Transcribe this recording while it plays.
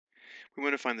We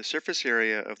want to find the surface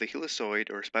area of the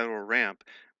helixoid or spiral ramp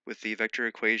with the vector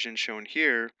equation shown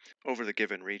here over the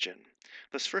given region.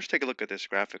 Let's first take a look at this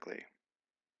graphically.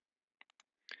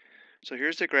 So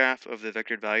here's the graph of the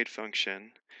vectored valued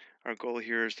function. Our goal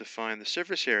here is to find the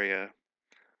surface area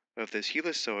of this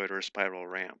helixoid or spiral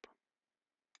ramp.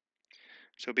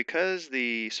 So because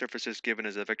the surface is given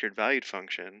as a vectored valued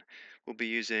function, we'll be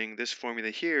using this formula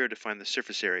here to find the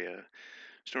surface area.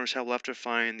 So notice how we'll have to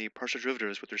find the partial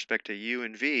derivatives with respect to u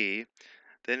and v,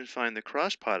 then find the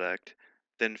cross product,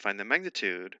 then find the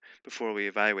magnitude before we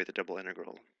evaluate the double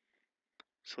integral.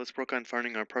 So let's work on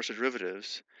finding our partial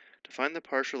derivatives. To find the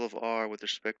partial of r with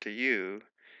respect to u,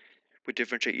 we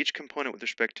differentiate each component with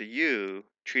respect to u,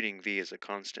 treating v as a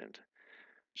constant.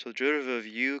 So the derivative of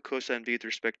u cosine v with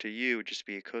respect to u would just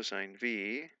be cosine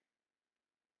v.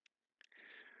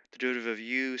 The derivative of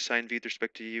u sine v with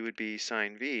respect to u would be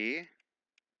sine v.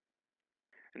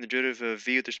 And the derivative of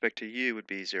v with respect to u would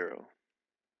be 0.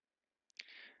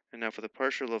 And now for the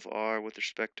partial of r with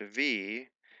respect to v,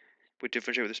 we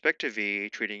differentiate with respect to v,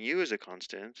 treating u as a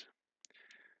constant.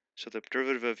 So the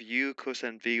derivative of u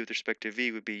cosine v with respect to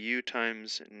v would be u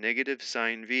times negative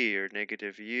sine v, or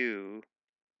negative u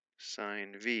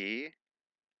sine v.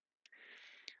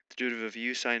 The derivative of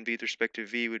u sine v with respect to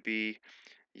v would be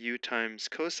u times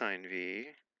cosine v.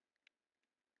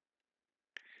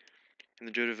 And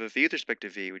the derivative of v with respect to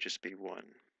v would just be 1.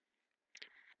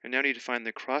 And now I need to find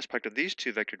the cross product of these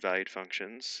two vectored valued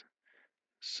functions.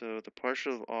 So the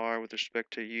partial of r with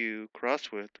respect to u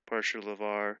crossed with the partial of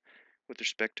r with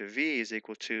respect to v is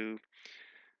equal to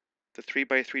the 3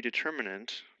 by 3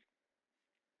 determinant,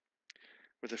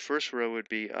 where the first row would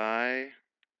be I,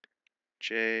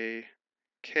 j,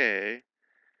 k.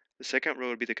 The second row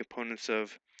would be the components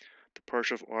of the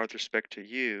partial of r with respect to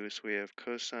u. So we have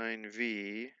cosine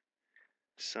v,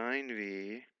 sine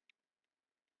v,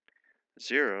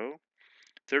 0.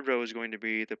 Third row is going to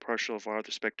be the partial of r with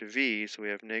respect to v. So we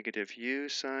have negative u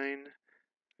sine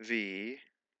v,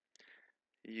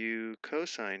 u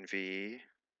cosine v,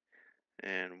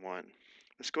 and 1.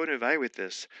 Let's go ahead and evaluate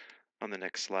this on the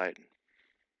next slide.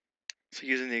 So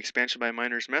using the expansion by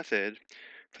minors method,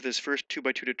 for this first 2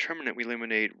 by 2 determinant, we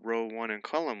eliminate row 1 and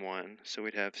column 1. So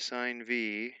we'd have sine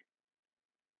v,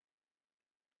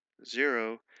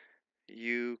 0,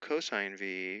 u cosine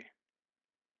v,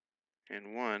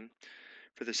 and 1.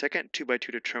 For the second 2 by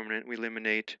 2 determinant, we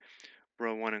eliminate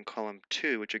row 1 and column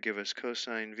 2, which would give us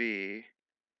cosine v,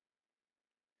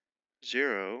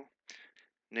 0,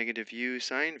 negative u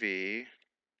sine v,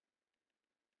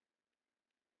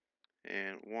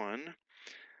 and 1.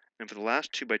 And for the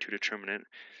last 2 by 2 determinant,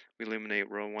 we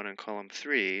eliminate row 1 and column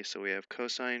 3, so we have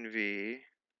cosine v,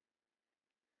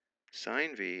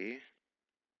 sine v,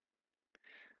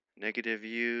 negative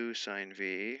u sine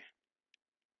v,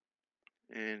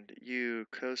 and u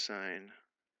cosine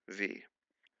v.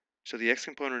 So the x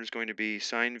component is going to be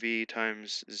sine v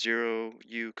times 0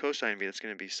 u cosine v, that's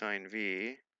going to be sine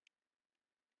v.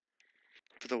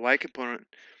 For the y component,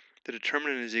 the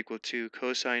determinant is equal to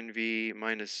cosine v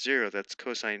minus 0, that's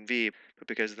cosine v, but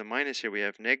because of the minus here, we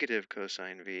have negative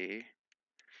cosine v.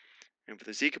 And for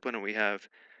the z component, we have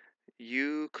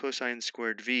u cosine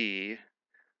squared v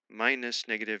minus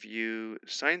negative u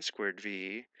sine squared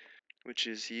v, which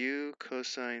is u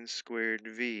cosine squared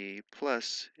v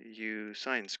plus u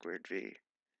sine squared v.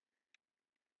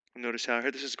 Notice how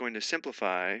here this is going to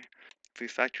simplify. If we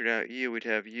factored out u, we'd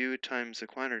have u times the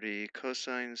quantity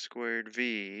cosine squared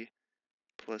v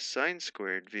plus sine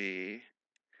squared v,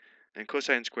 and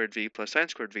cosine squared v plus sine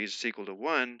squared v is equal to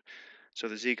 1, so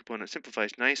the z component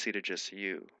simplifies nicely to just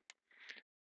u.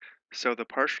 So the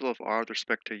partial of r with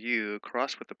respect to u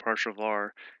crossed with the partial of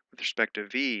r with respect to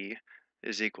v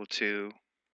is equal to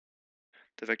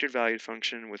the vectored valued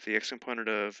function with the x component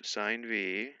of sine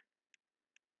v,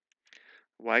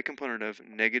 y component of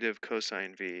negative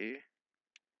cosine v,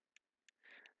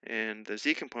 and the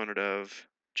z component of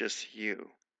just u.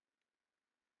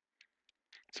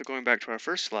 So going back to our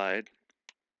first slide,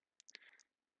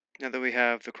 now that we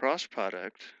have the cross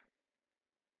product,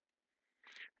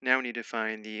 now we need to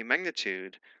find the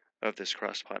magnitude of this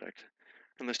cross product.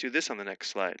 And let's do this on the next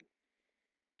slide.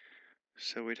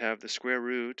 So we'd have the square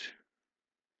root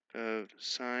of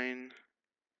sine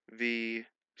v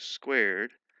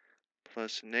squared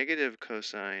plus negative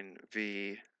cosine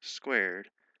v squared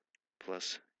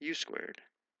plus u squared.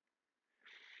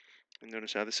 And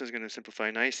notice how this is going to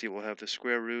simplify nicely. We'll have the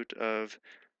square root of,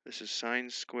 this is sine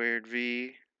squared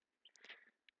v,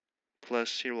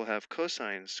 plus here we'll have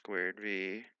cosine squared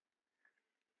v,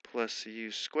 plus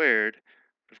u squared.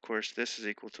 Of course, this is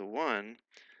equal to 1,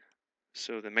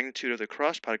 So the magnitude of the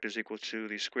cross product is equal to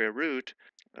the square root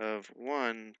of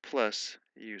 1 plus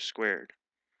u squared.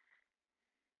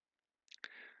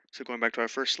 So going back to our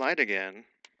first slide again,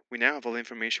 we now have all the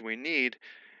information we need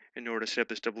in order to set up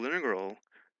this double integral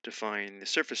to find the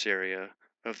surface area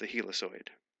of the helicoid.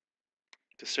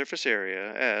 The surface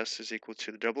area, S, is equal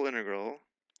to the double integral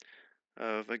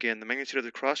of, again, the magnitude of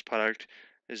the cross product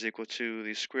is equal to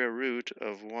the square root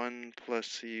of 1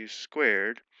 plus u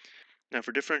squared. Now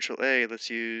for differential A, let's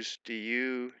use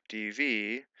du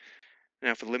dv.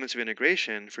 Now for the limits of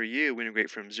integration, for u we integrate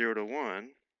from 0 to 1,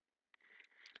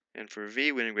 and for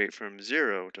v we integrate from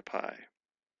 0 to pi.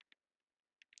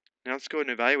 Now let's go ahead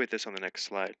and evaluate this on the next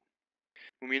slide.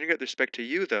 When we integrate with respect to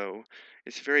u, though,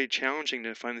 it's very challenging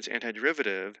to find this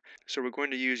antiderivative, so we're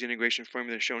going to use the integration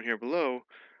formula shown here below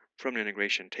from an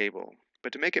integration table.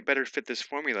 But to make it better fit this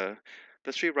formula,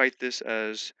 let's rewrite this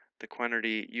as the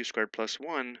quantity u squared plus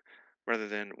 1 rather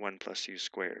than 1 plus u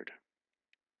squared.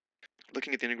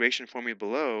 Looking at the integration formula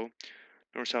below,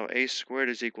 notice how a squared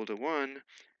is equal to 1,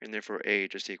 and therefore a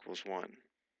just equals 1.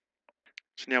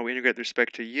 So now we integrate with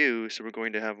respect to u, so we're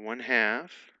going to have 1/2,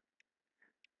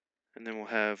 and then we'll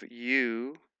have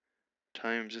u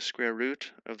times the square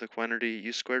root of the quantity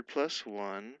u squared plus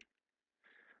 1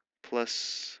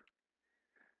 plus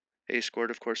a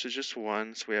squared, of course, is just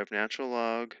 1, so we have natural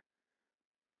log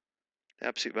the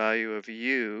absolute value of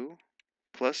u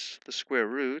plus the square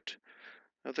root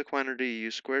of the quantity u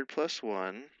squared plus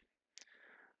 1.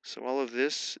 So all of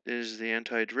this is the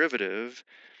antiderivative,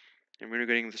 and we're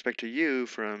integrating with respect to u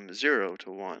from 0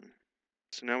 to 1.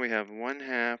 So now we have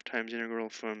 1/2 times integral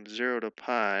from 0 to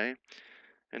pi,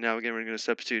 and now again we're going to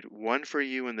substitute 1 for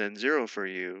u and then 0 for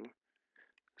u.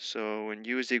 So when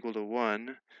u is equal to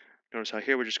 1, notice how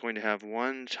here we're just going to have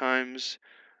 1 times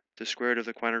the square root of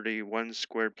the quantity 1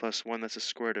 squared plus 1, that's the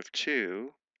square root of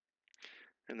 2,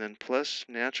 and then plus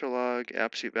natural log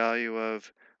absolute value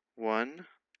of 1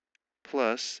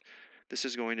 plus, this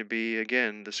is going to be,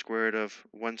 again, the square root of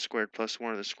 1 squared plus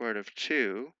 1, or the square root of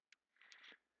 2.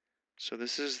 So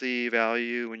this is the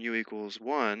value when u equals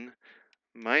 1,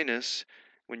 minus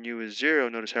when u is 0,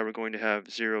 notice how we're going to have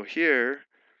 0 here.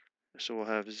 So we'll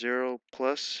have 0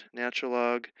 plus natural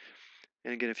log.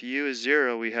 And again, if u is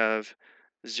 0, we have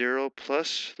 0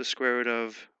 plus the square root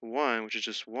of 1, which is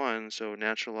just 1, so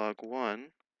natural log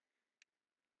 1.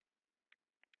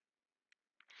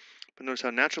 But notice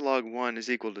how natural log 1 is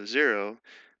equal to 0,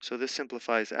 so this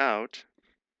simplifies out.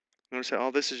 Notice how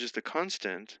all this is just a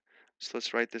constant, so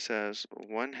let's write this as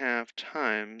 1/2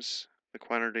 times the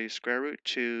quantity square root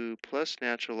 2 plus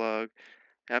natural log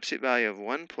absolute value of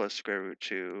 1 plus square root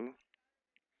 2.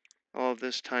 All of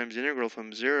this times integral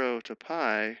from 0 to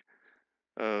pi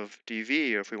of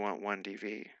dv, or if we want 1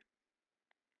 dv.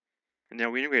 And now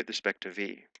we integrate with respect to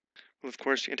v. Well, of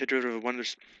course, the antiderivative of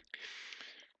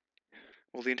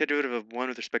 1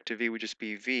 with respect to v would just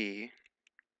be v.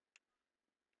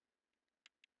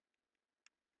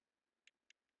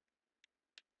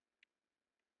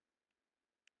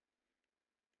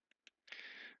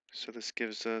 So this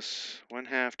gives us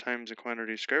 1/2 times the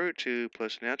quantity square root 2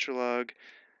 plus natural log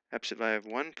absolute value of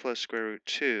 1 plus square root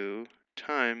 2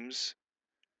 times,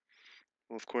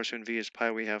 well, of course, when v is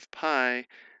pi, we have pi.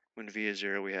 When v is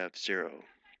 0, we have 0.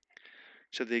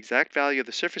 So the exact value of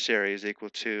the surface area is equal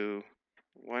to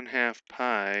 1/2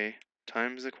 pi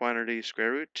times the quantity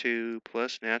square root 2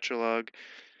 plus natural log.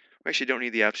 We actually don't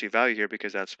need the absolute value here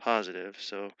because that's positive,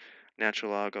 so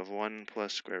natural log of 1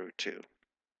 plus square root 2.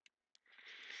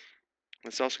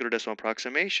 Let's also go to decimal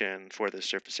approximation for this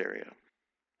surface area.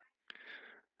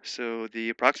 So the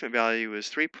approximate value is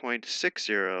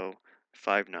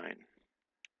 3.6059.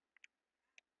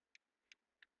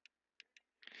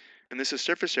 And this is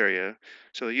surface area,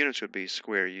 so the units would be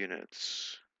square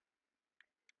units.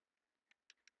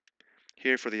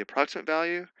 Here for the approximate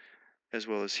value, as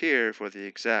well as here for the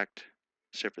exact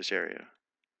surface area.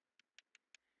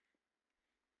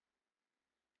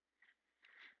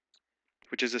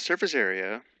 Which is the surface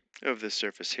area of this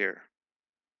surface here.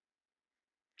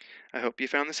 I hope you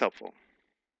found this helpful.